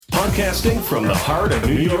Broadcasting from the heart of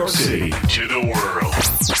New York City to the world.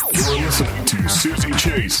 You're listening to Susie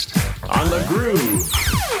Chase on The Groove.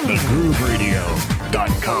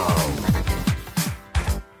 TheGrooveRadio.com.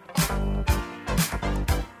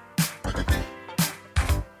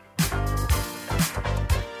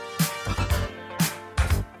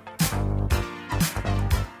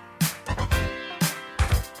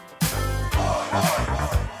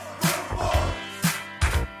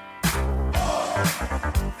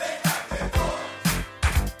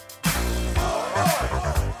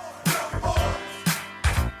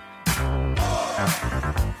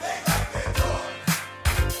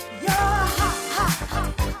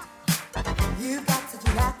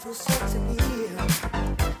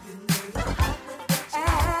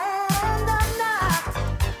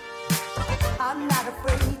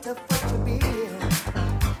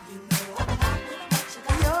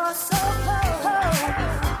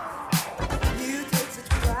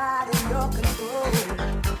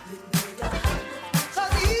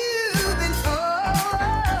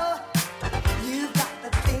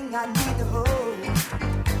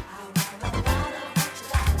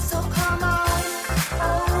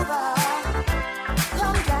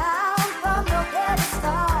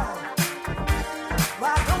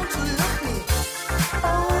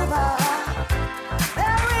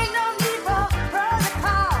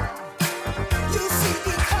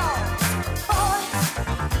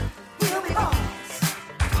 We'll be on.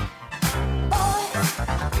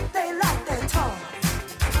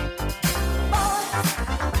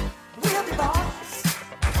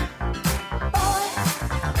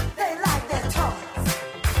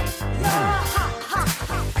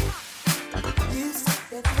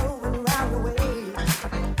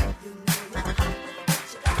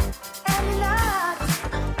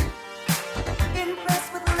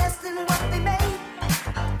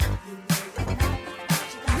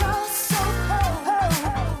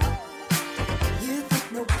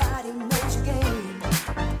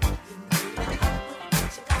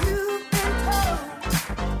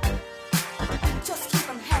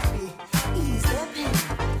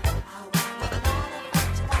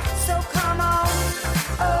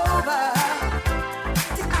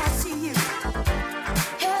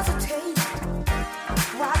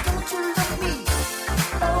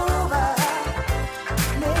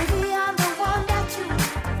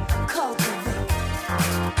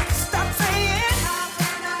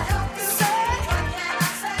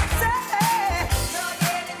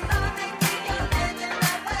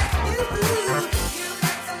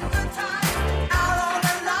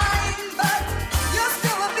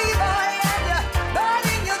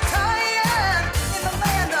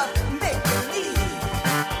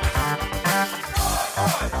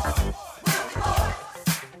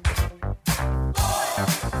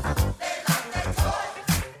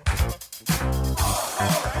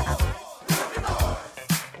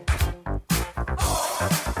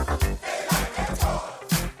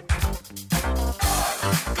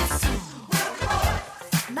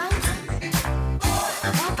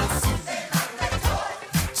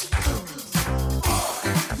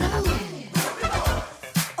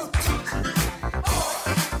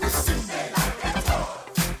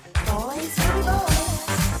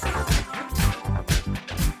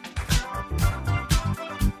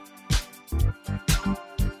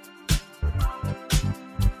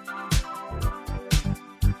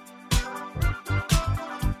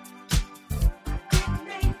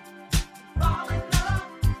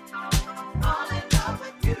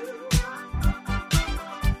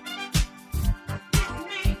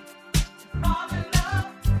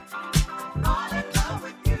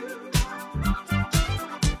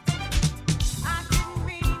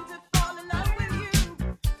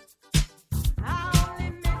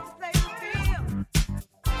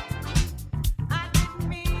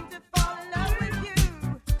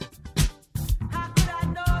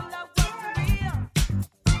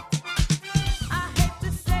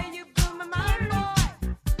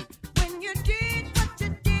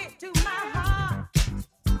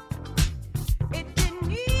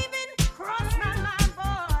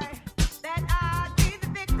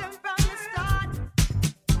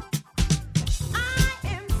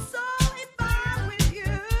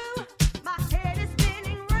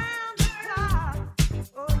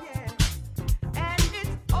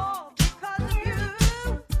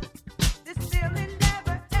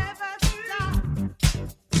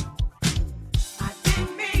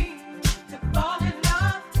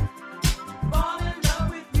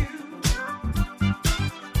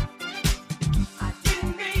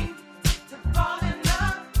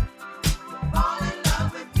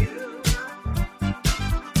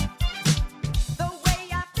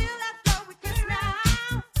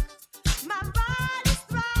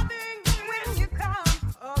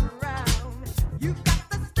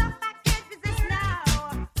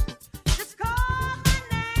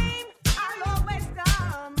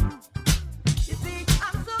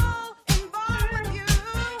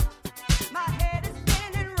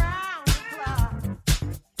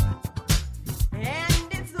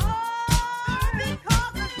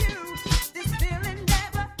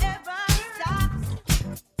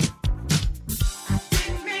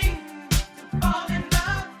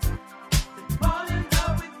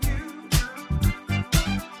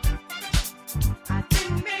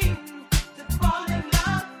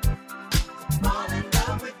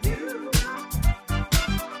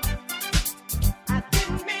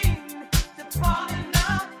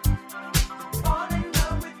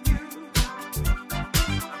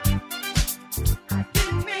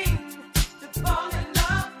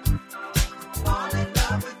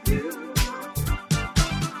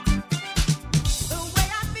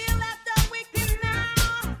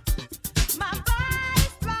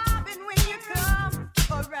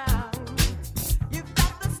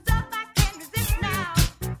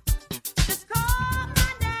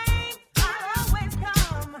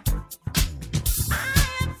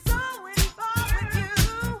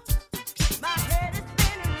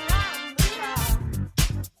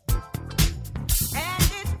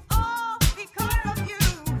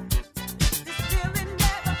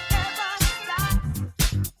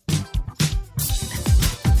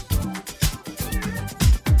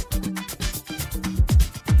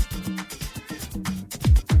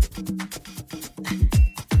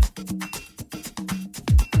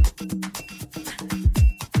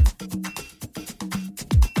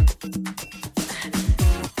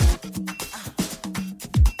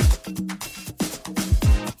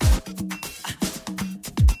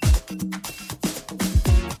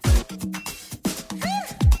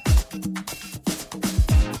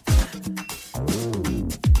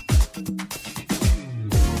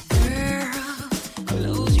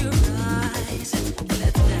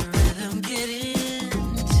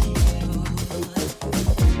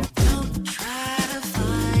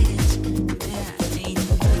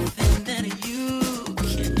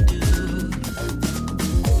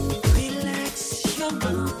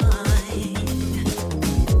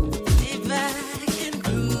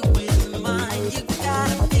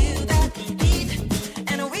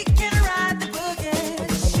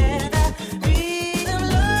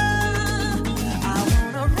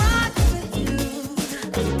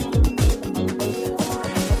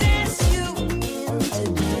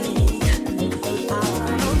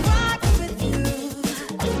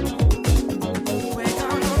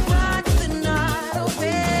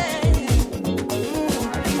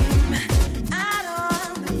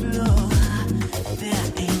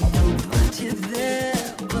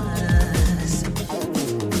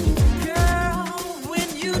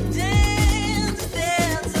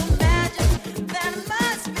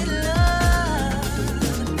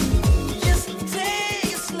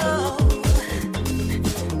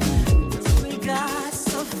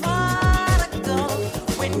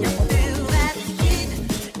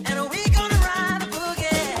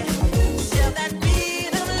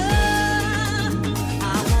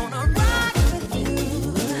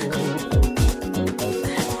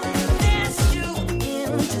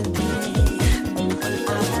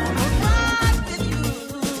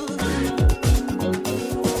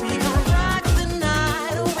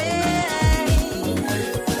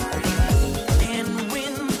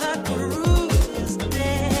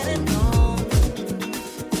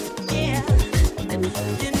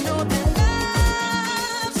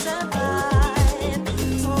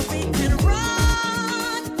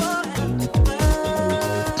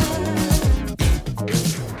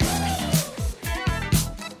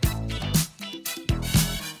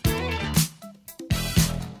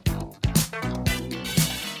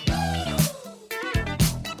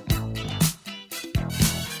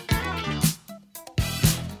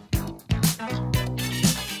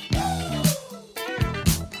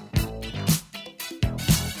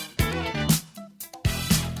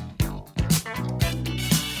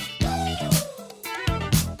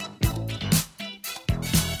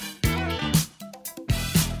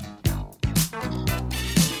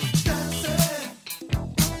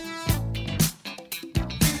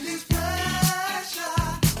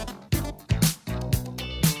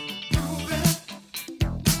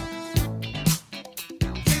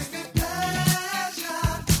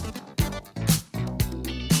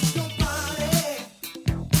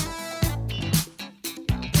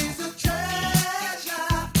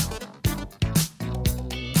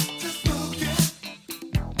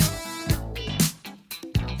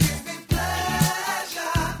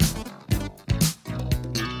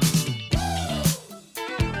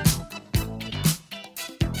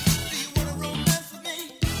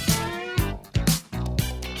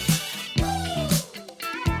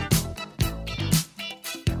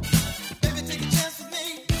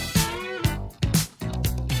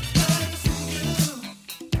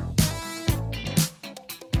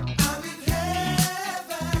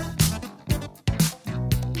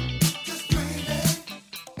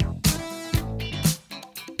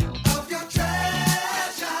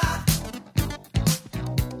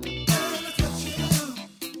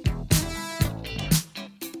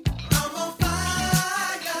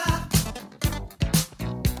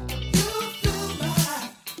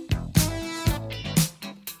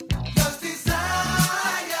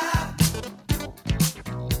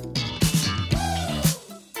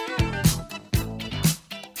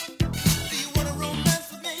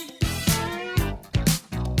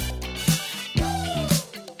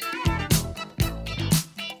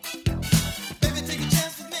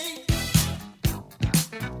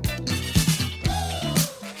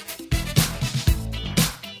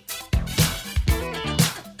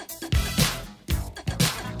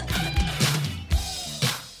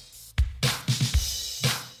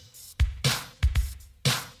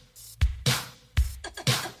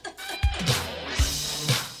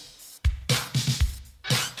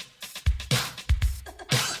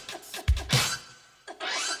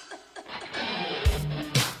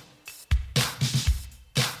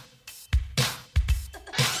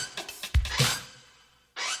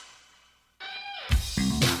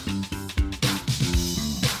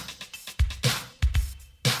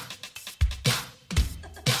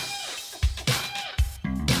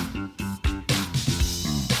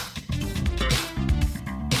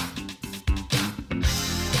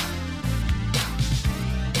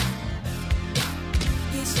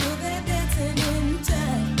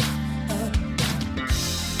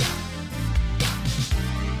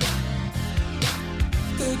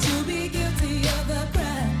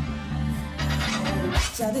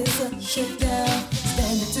 a shakedown,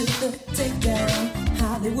 standing to the takedown.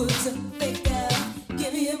 Hollywood's a fake out.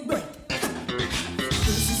 Give me a break.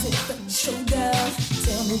 This is it, the showdown.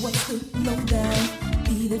 Tell me what's the lowdown.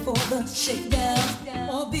 Be there for the shakedown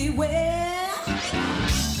or beware.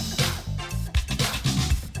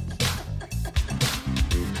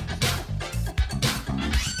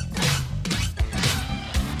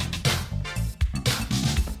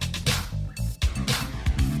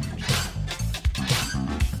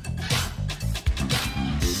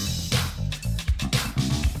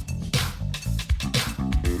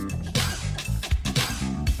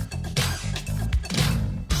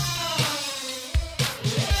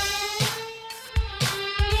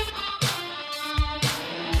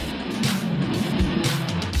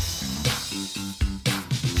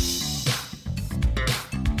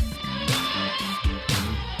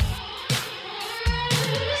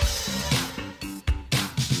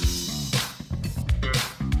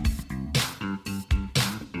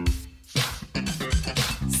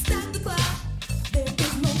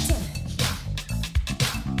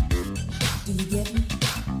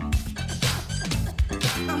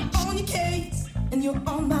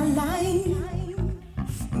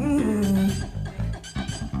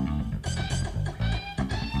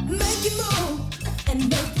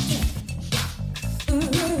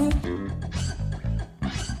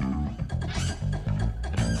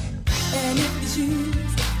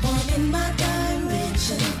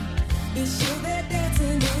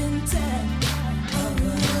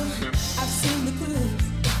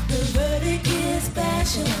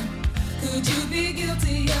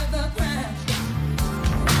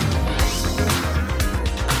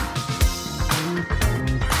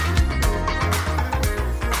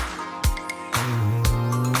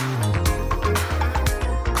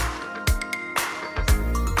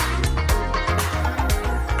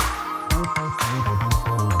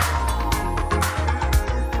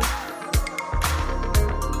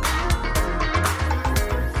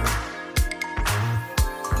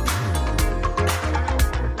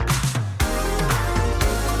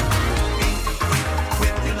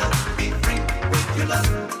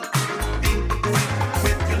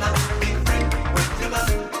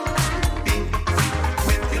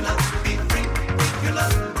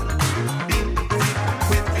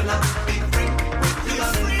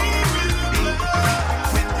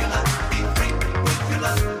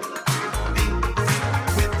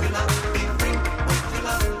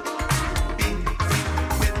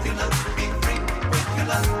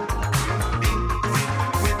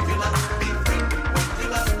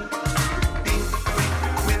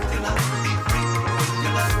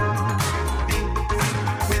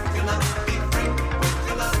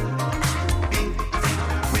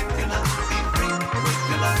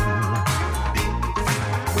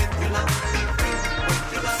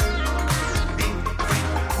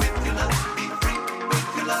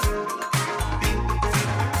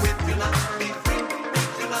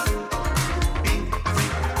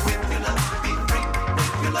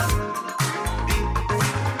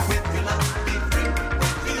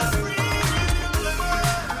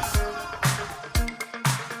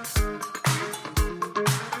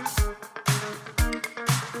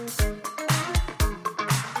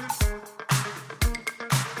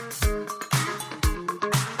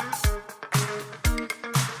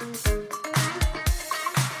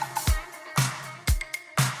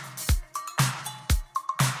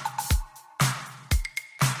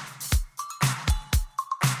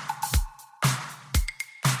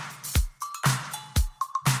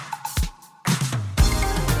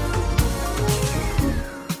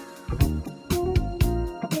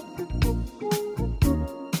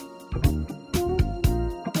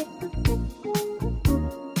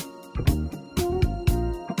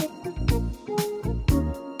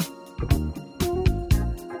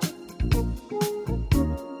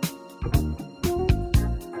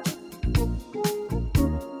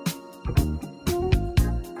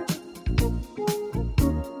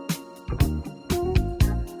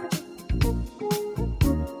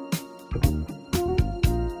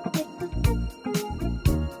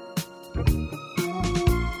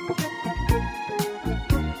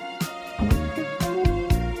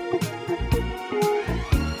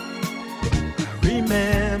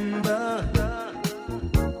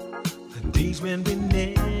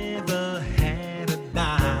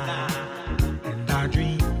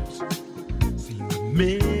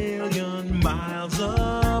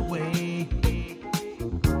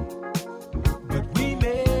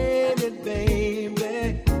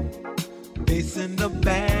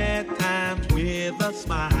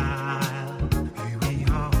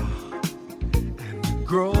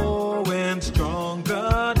 growing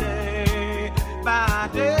stronger day.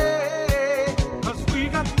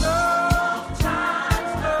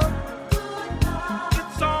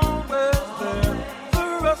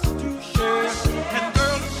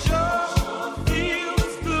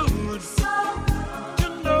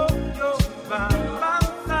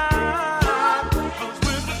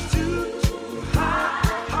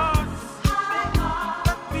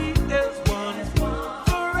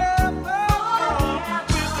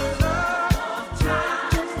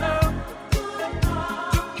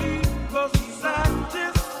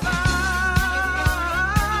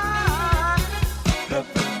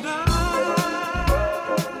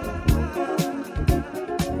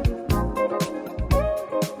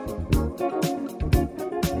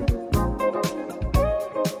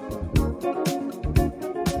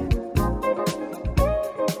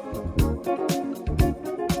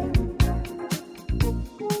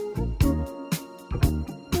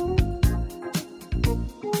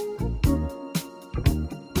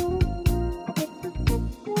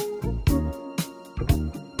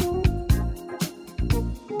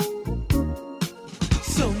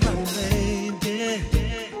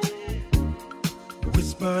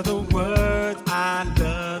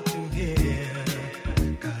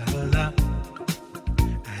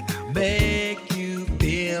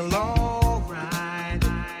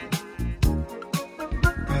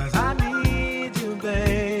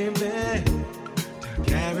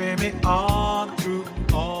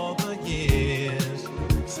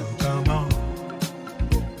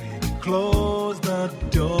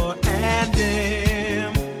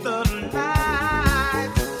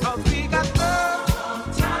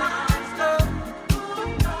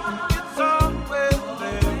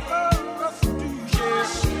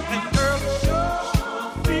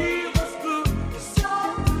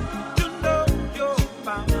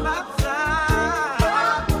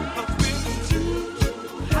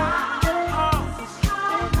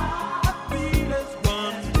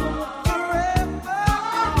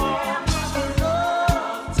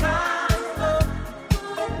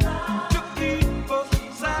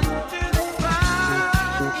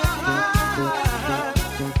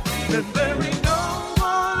 then there ain't no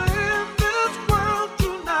one in this world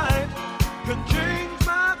tonight can change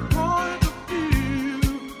my point of view.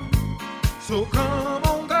 So come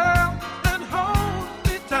on, girl, and hold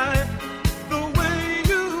me tight the way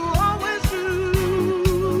you always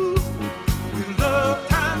do. We love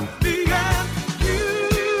time, me and you.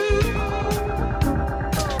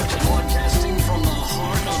 Broadcasting from the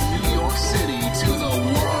heart of New York City to the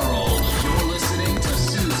world, you're listening to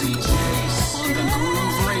Susie Chase on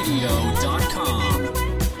thegrooveradio.com.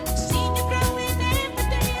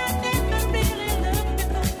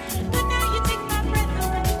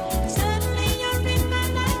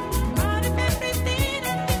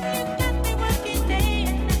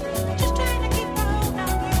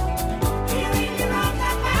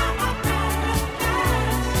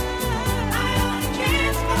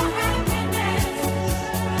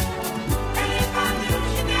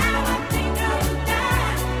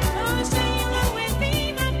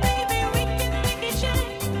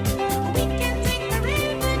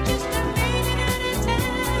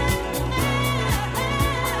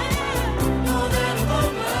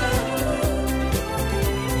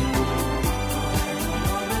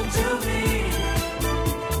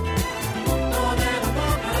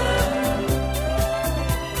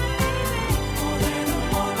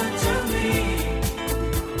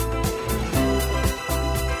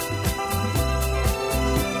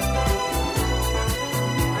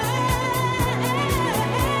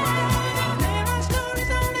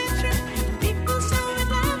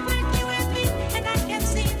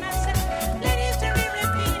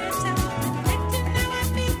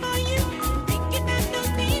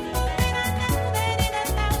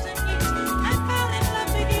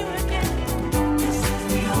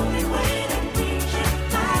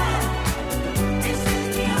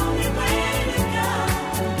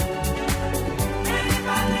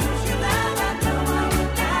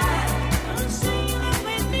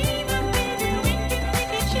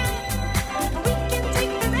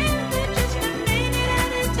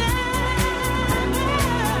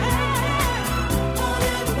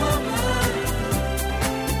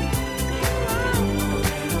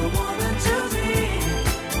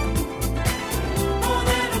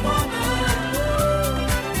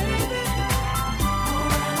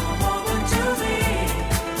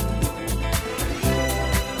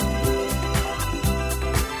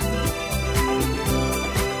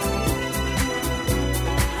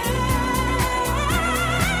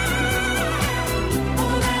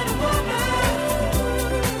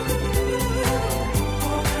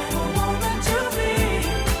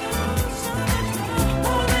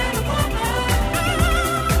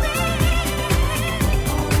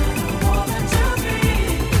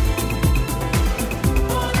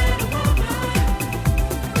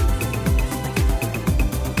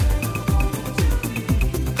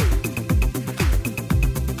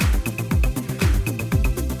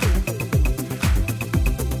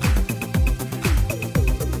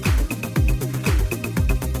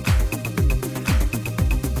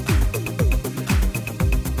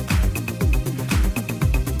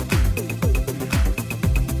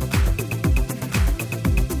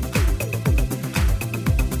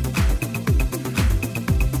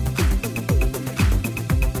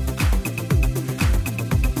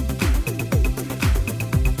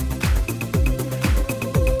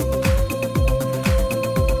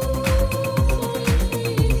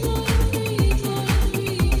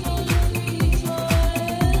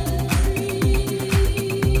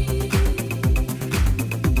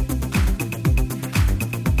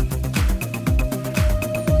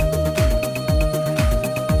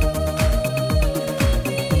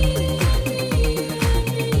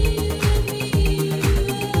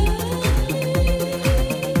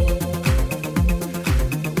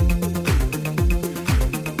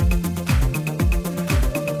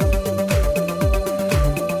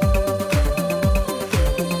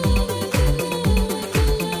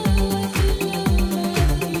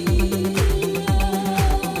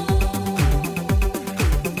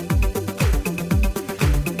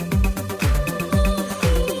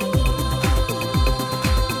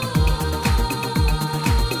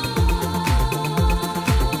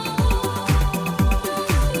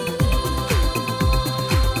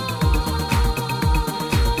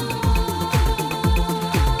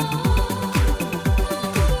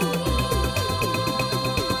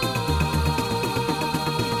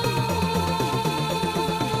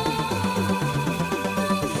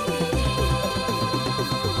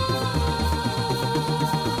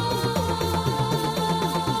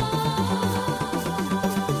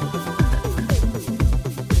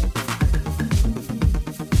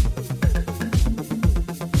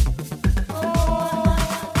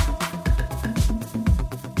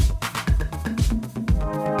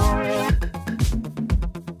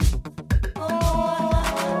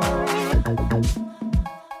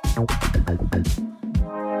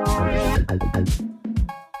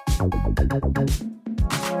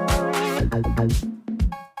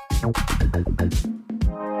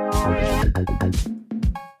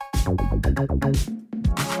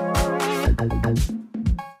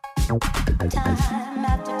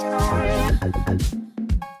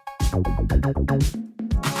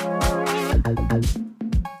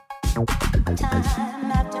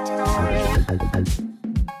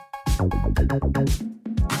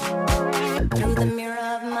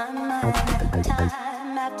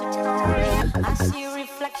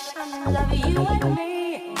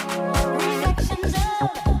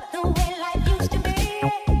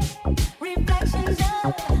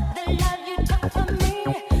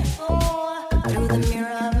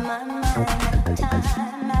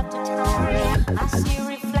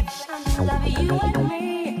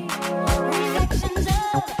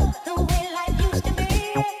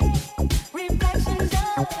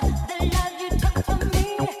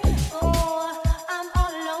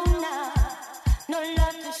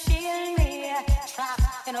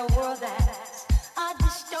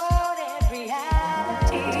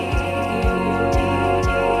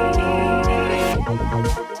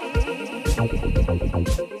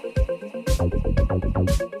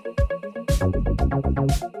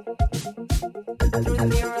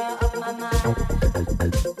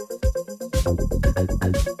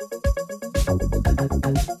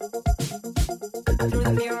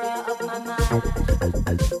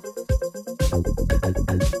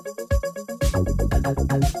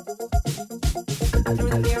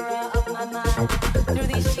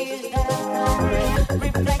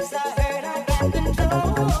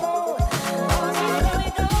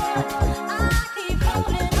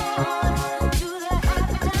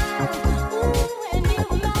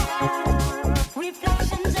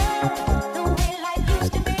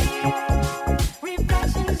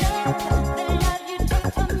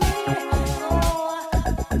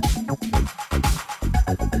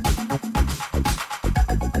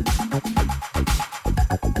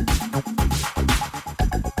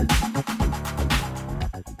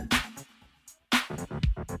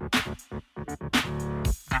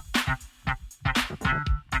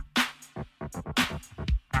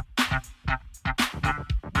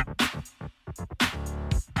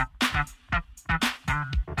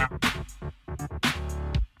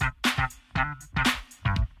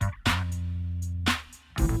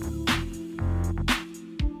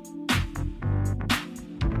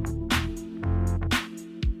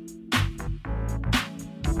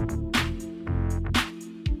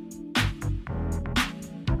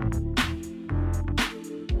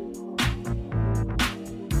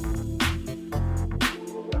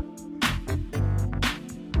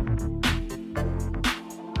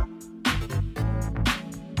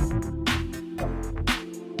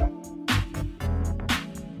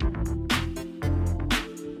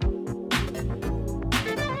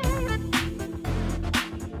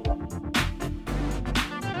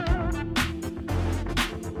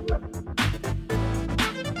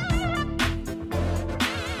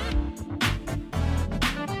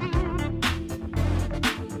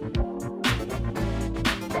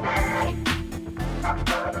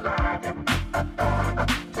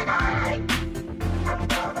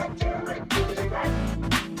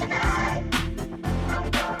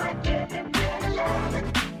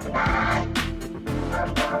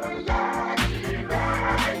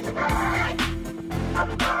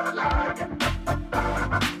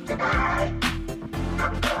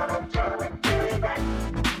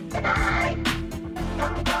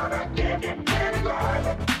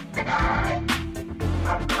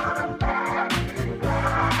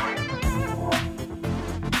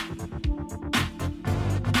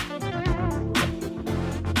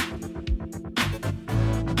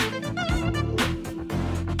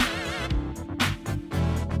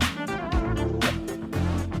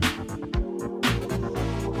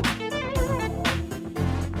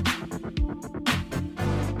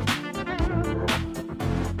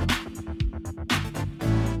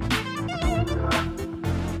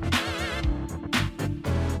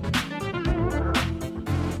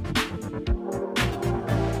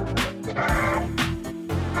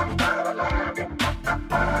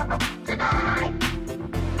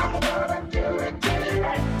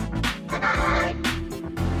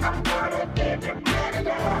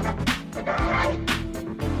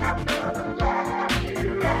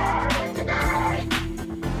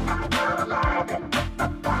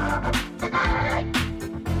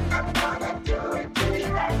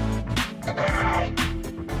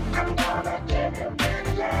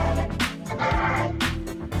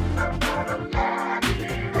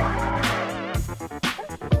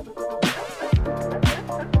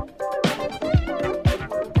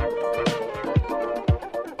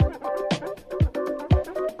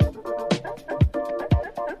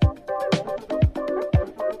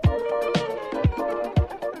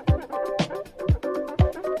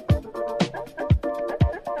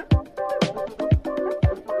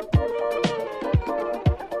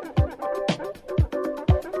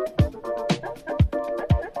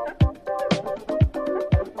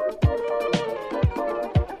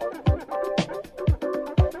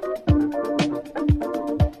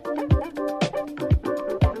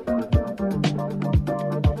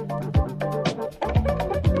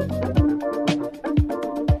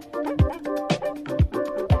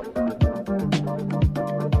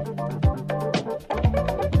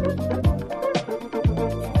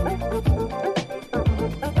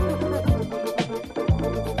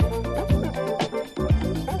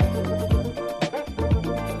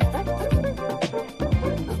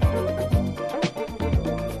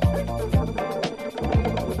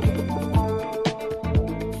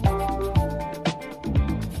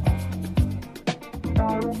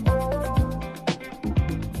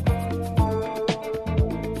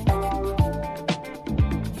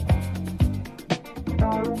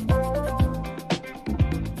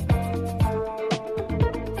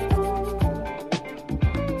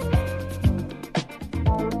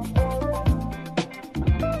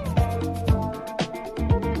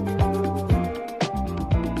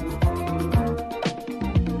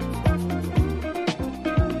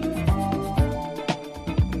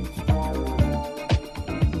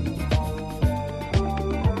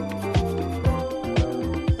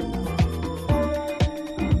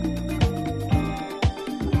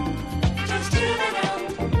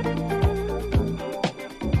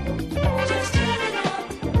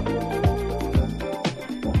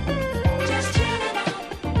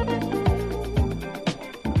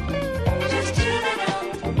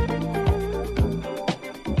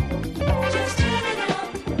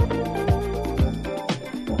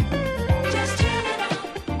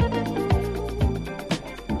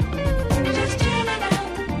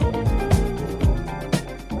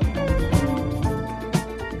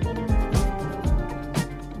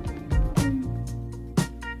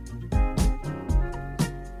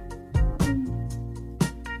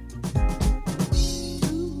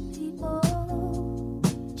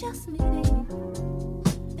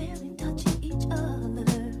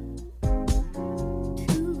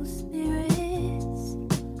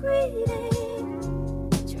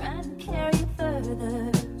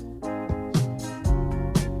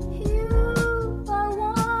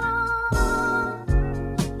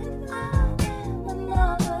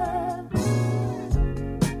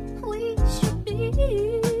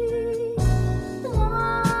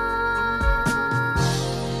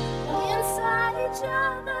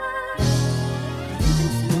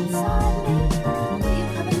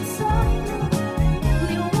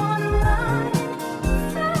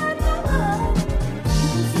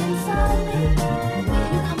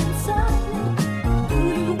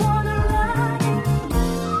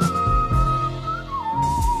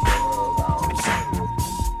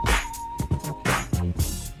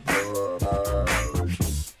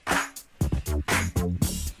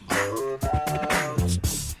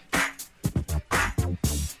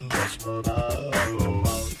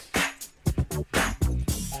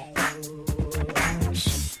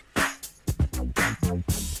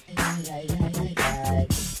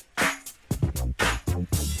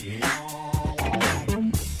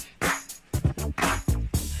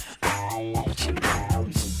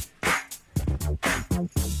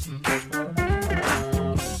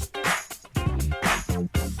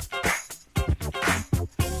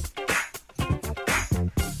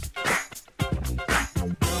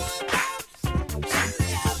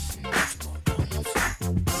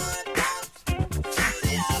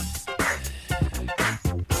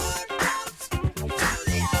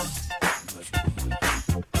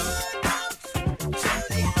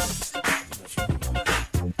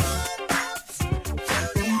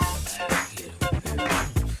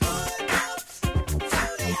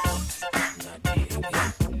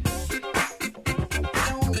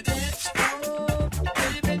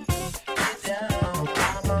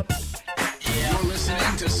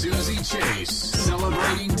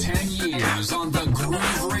 Celebrating 10 years on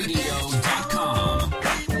thegrooveradio.com.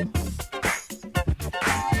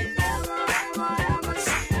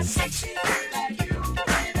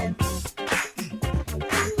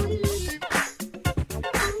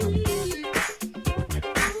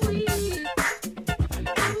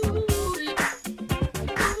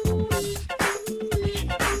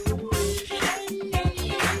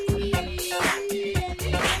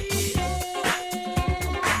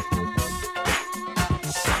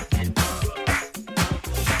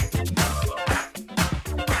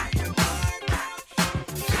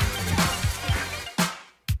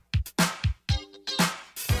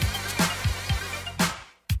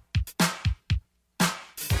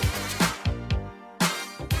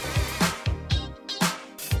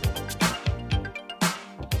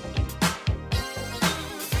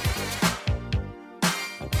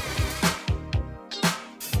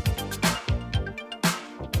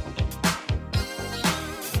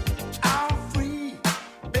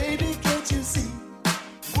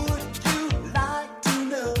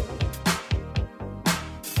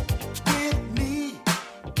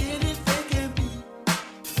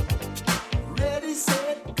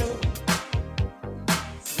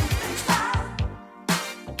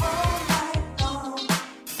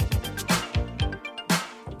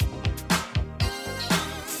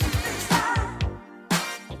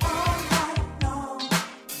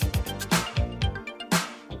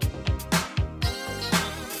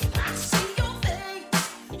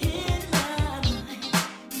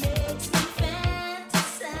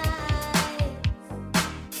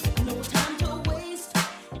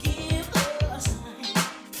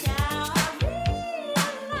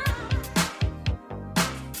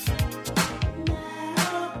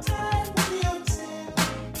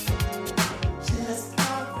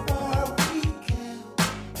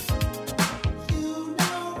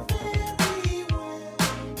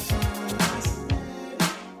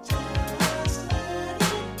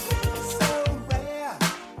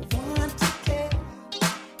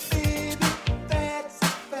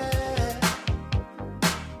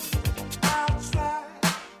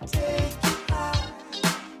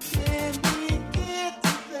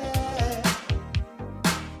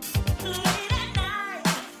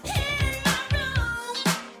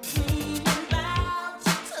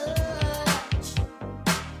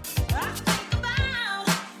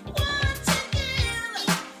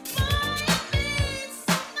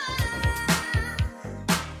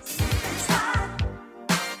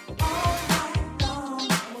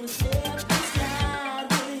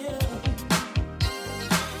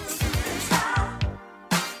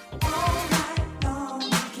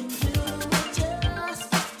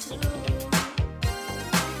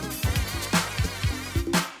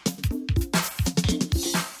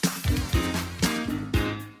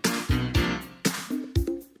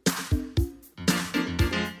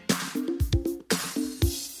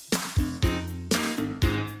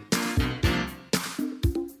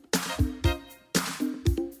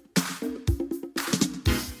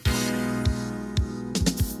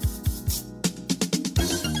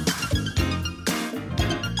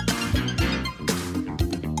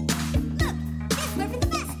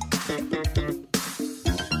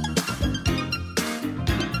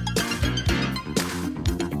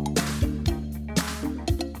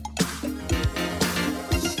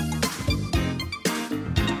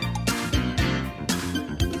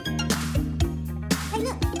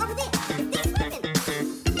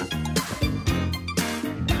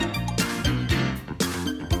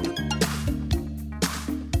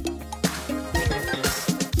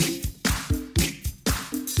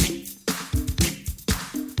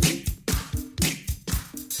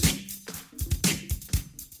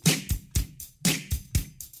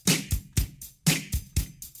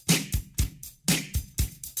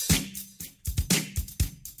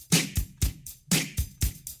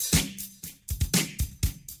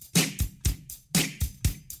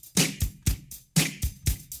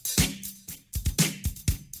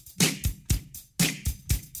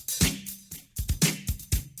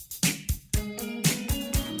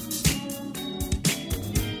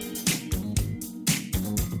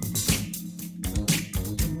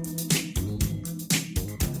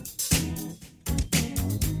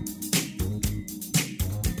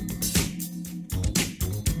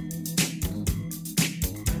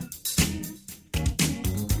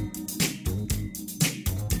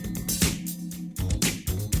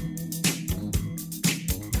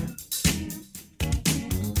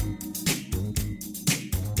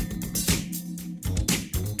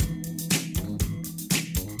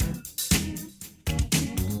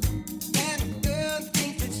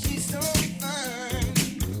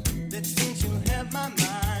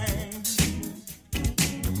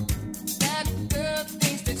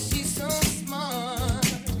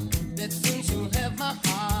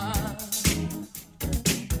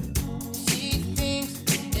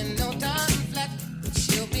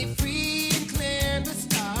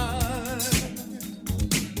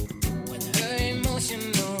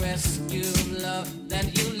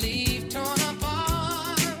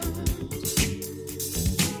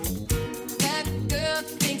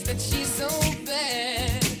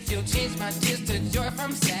 just a joy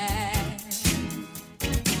from sad.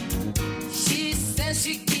 She says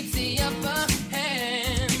she keeps the upper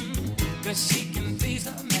hand, 'cause she can please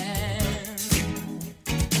a man.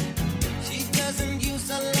 She doesn't use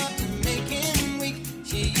her love to make him weak.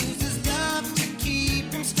 She uses love to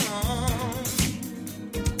keep him strong.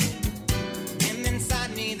 And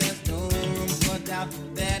inside me there's no room for doubt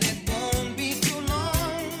that it won't be too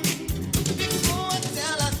long before I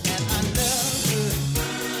tell her that I love her,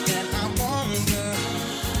 that I want her,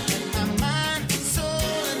 that my mind,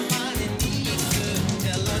 soul, and body need her.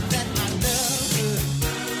 Tell her that I love her,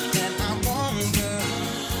 that I want her,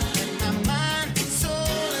 that my mind,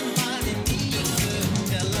 soul, and body need her.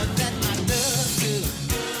 Tell her that I love her,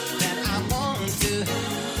 that I want her,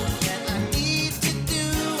 that I need to do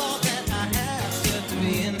all that I have to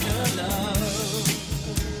be in her love.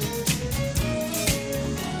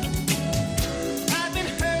 I've been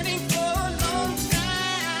hurting for a long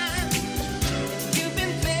time. You've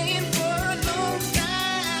been playing for a long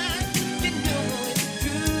time. You know it's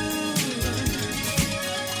true.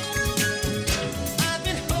 I've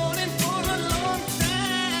been holding for a long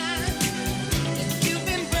time. You've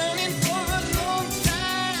been burning for a long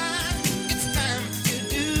time. It's time to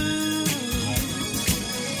do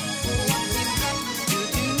what we got to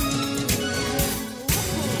do.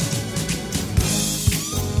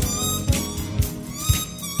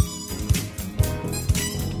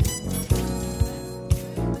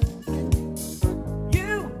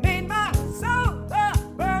 You made my soul a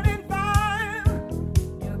burning fire.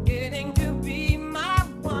 You're getting to be my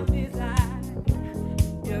one desire.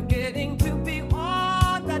 You're getting to be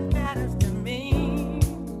all that matters to me.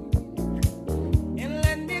 And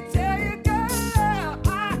let me tell you, girl,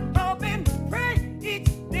 I hope and pray each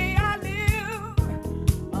day I live.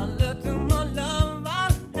 A little more love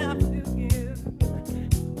I'll have to give.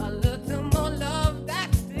 A little more love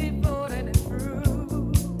that's devoted and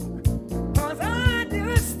true. 'Cause I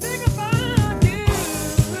just think about you.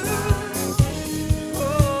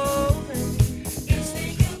 Oh, baby. Just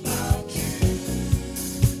think about you.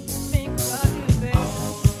 Think about you, baby.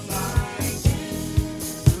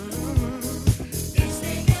 Just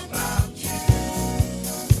think about you.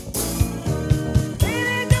 It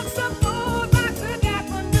ain't just some old box that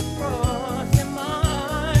happened to cross your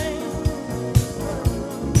mind.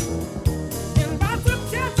 And that's a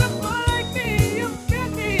chance of like me you've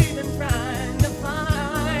been even trying to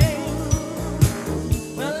find.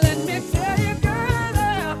 Well, let me tell you, girl,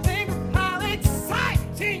 I think how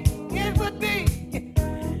exciting it would be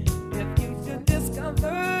if you should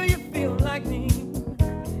discover you feel like me.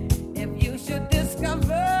 If you should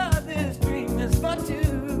discover this dream is for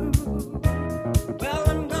two. Well,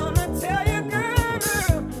 I'm gonna tell you, girl,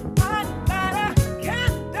 I light a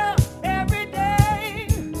candle every day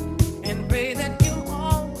and pray that you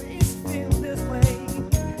always feel this way,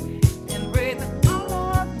 and pray that our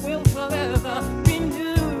love will forever be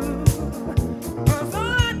new. 'Cause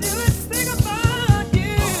all I do is think about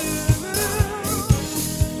you.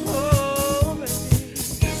 Oh, baby.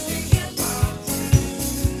 Just think about you.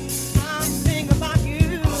 I think about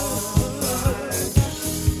you.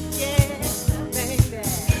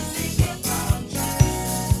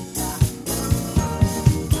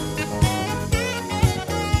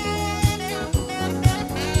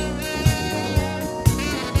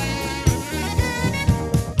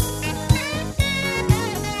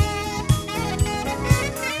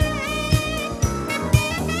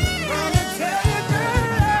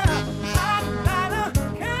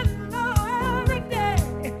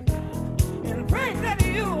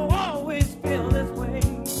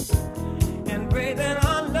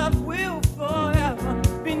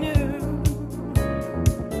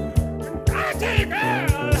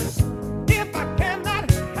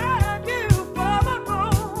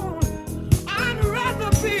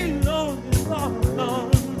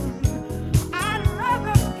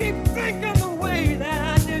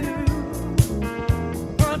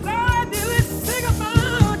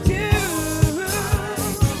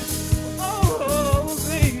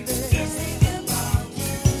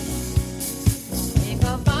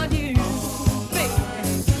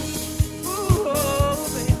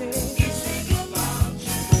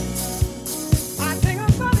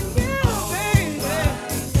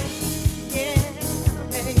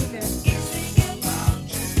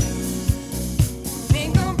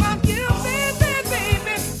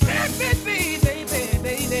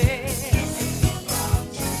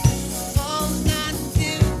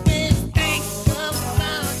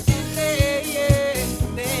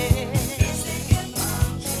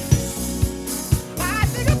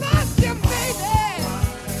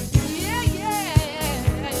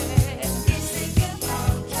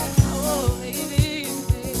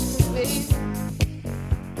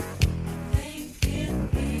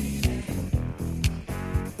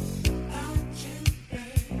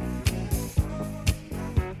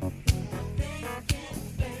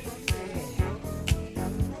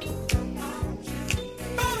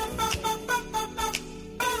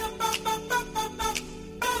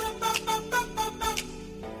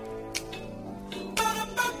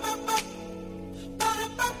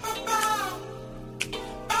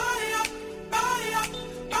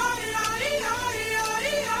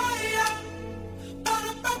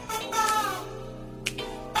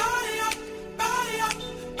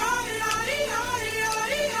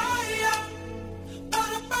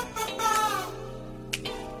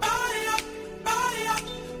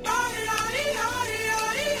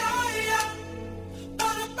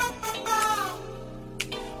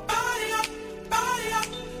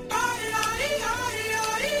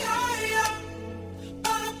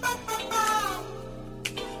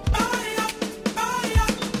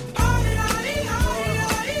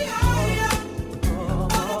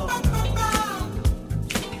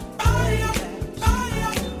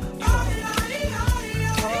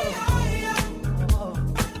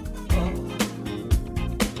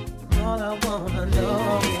 I wanna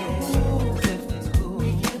know is if it's cool.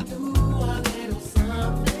 We can do a little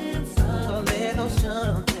something, something. A little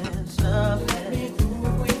something, something.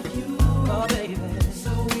 With you, oh baby.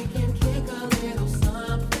 So we can kick a little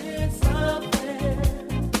something,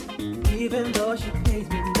 something. Even though she pays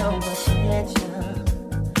me no attention,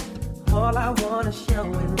 all I wanna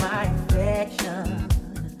show is my affection.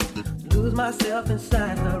 Lose myself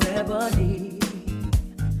inside her ebony,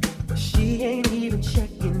 but she ain't even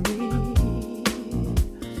checking me.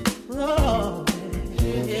 Oh,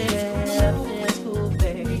 yeah, it's cool,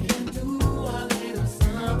 baby. We can do a little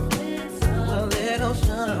something, something. A little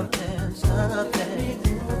something, something.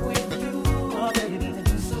 With you, oh, baby.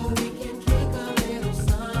 So we can kick a little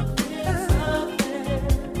something,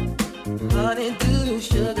 something. Honey, do you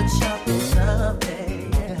sugar chocolate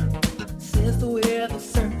something? Yeah. Since the weather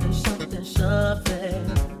certain something, something.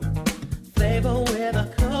 Flavor with a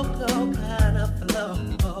cocoa kind of flow.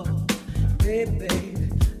 Hey, baby,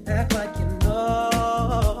 act like you know.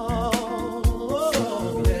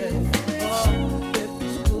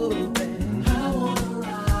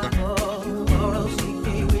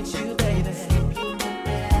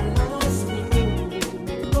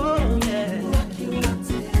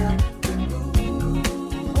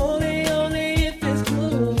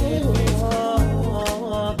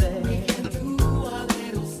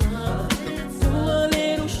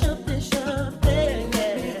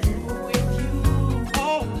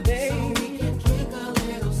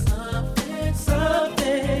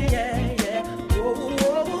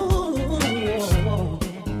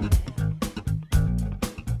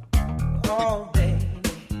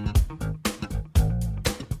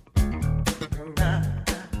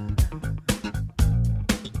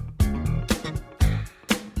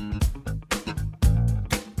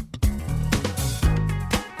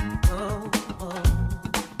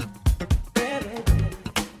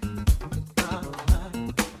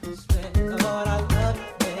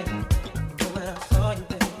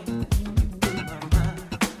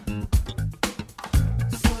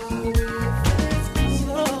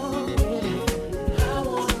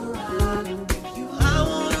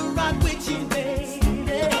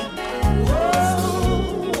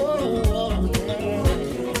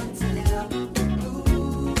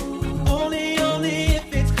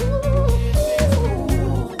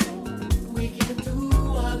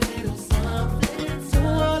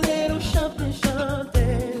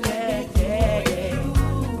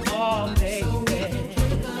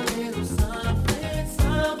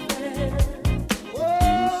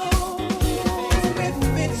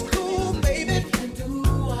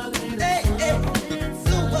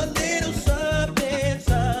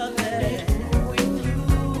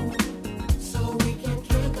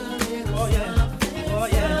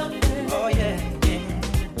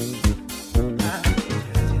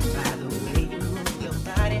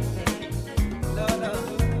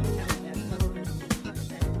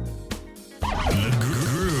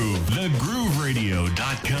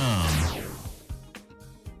 TheGrooveradio.com.